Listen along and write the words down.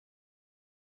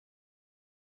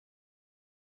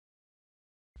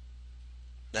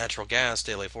Natural gas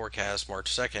daily forecast March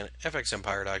 2nd,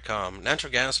 FXEmpire.com.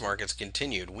 Natural gas markets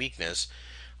continued weakness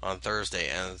on Thursday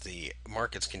as the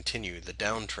markets continued the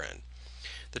downtrend.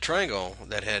 The triangle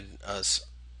that had us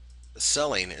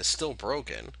selling is still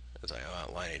broken, as I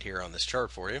outline it here on this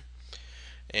chart for you.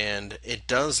 And it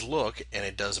does look and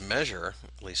it does measure,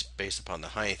 at least based upon the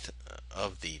height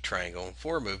of the triangle,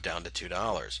 for a move down to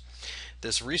 $2.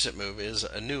 This recent move is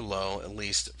a new low, at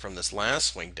least from this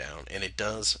last swing down, and it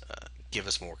does give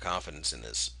us more confidence in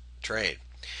this trade.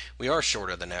 We are short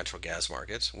of the natural gas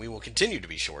markets. We will continue to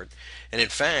be short. And in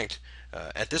fact,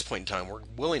 at this point in time, we're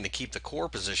willing to keep the core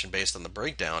position based on the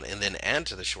breakdown and then add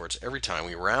to the shorts every time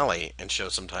we rally and show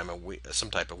some type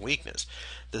of weakness.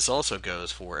 This also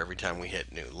goes for every time we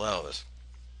hit new lows.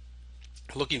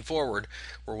 Looking forward,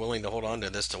 we're willing to hold on to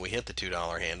this till we hit the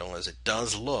 $2 handle, as it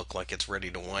does look like it's ready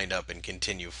to wind up and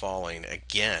continue falling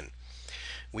again.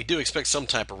 We do expect some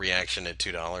type of reaction at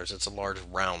 $2. It's a large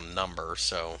round number,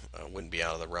 so it wouldn't be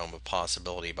out of the realm of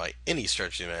possibility by any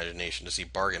stretch of the imagination to see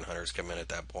bargain hunters come in at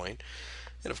that point.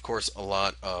 And of course, a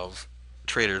lot of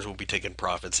traders will be taking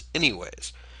profits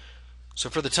anyways. So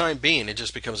for the time being, it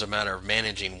just becomes a matter of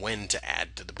managing when to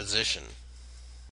add to the position.